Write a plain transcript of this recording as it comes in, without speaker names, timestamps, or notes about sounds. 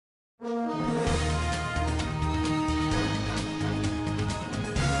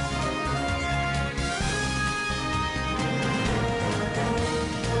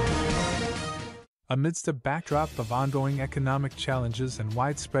Amidst a backdrop of ongoing economic challenges and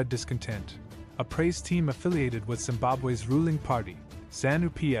widespread discontent, a praise team affiliated with Zimbabwe's ruling party,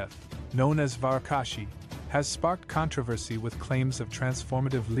 ZANU-PF, known as Varakashi, has sparked controversy with claims of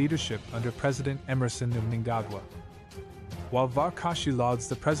transformative leadership under President Emmerson Mnangagwa. While Varakashi lauds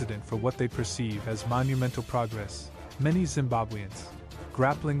the president for what they perceive as monumental progress, many Zimbabweans,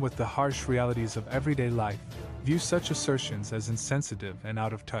 grappling with the harsh realities of everyday life, view such assertions as insensitive and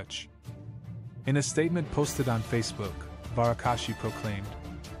out of touch. In a statement posted on Facebook, Varakashi proclaimed,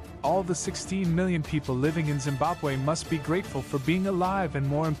 "All the 16 million people living in Zimbabwe must be grateful for being alive and,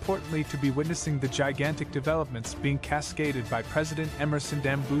 more importantly, to be witnessing the gigantic developments being cascaded by President Emmerson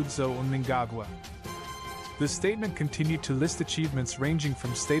Mnangagwa." The statement continued to list achievements ranging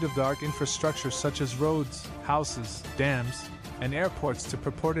from state-of-the-art infrastructure such as roads, houses, dams, and airports to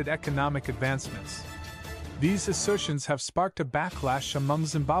purported economic advancements. These assertions have sparked a backlash among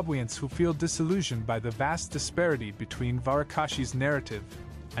Zimbabweans who feel disillusioned by the vast disparity between Varakashi's narrative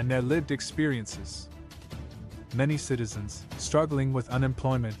and their lived experiences. Many citizens, struggling with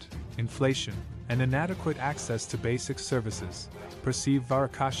unemployment, inflation, and inadequate access to basic services, perceive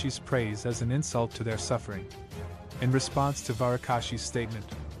Varakashi's praise as an insult to their suffering. In response to Varakashi's statement,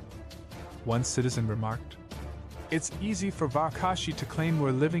 one citizen remarked, "It's easy for Varakashi to claim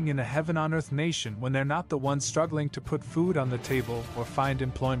we're living in a heaven-on-earth nation when they're not the ones struggling to put food on the table or find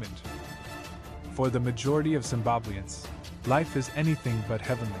employment." For the majority of Zimbabweans, life is anything but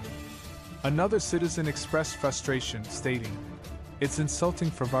heavenly. Another citizen expressed frustration, stating, "It's insulting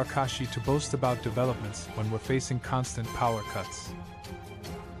for Varakashi to boast about developments when we're facing constant power cuts,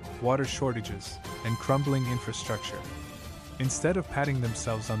 water shortages, and crumbling infrastructure. Instead of patting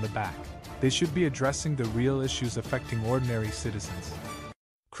themselves on the back, they should be addressing the real issues affecting ordinary citizens."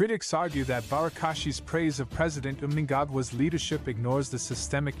 Critics argue that Varakashi's praise of President Mnangagwa's leadership ignores the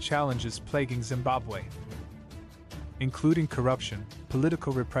systemic challenges plaguing Zimbabwe, including corruption,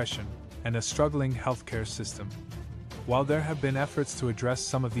 political repression, and a struggling healthcare system. While there have been efforts to address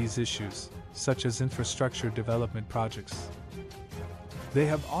some of these issues, such as infrastructure development projects, they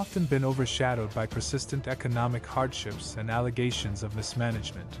have often been overshadowed by persistent economic hardships and allegations of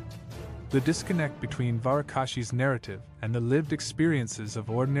mismanagement. The disconnect between Varakashi's narrative and the lived experiences of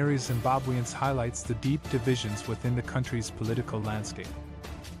ordinary Zimbabweans highlights the deep divisions within the country's political landscape.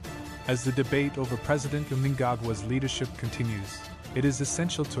 As the debate over President Mnangagwa's leadership continues, it is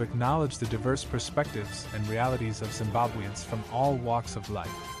essential to acknowledge the diverse perspectives and realities of Zimbabweans from all walks of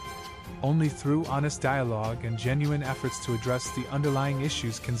life. Only through honest dialogue and genuine efforts to address the underlying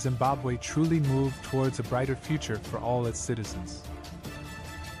issues can Zimbabwe truly move towards a brighter future for all its citizens.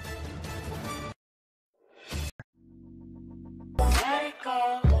 Let it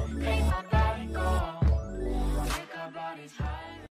go.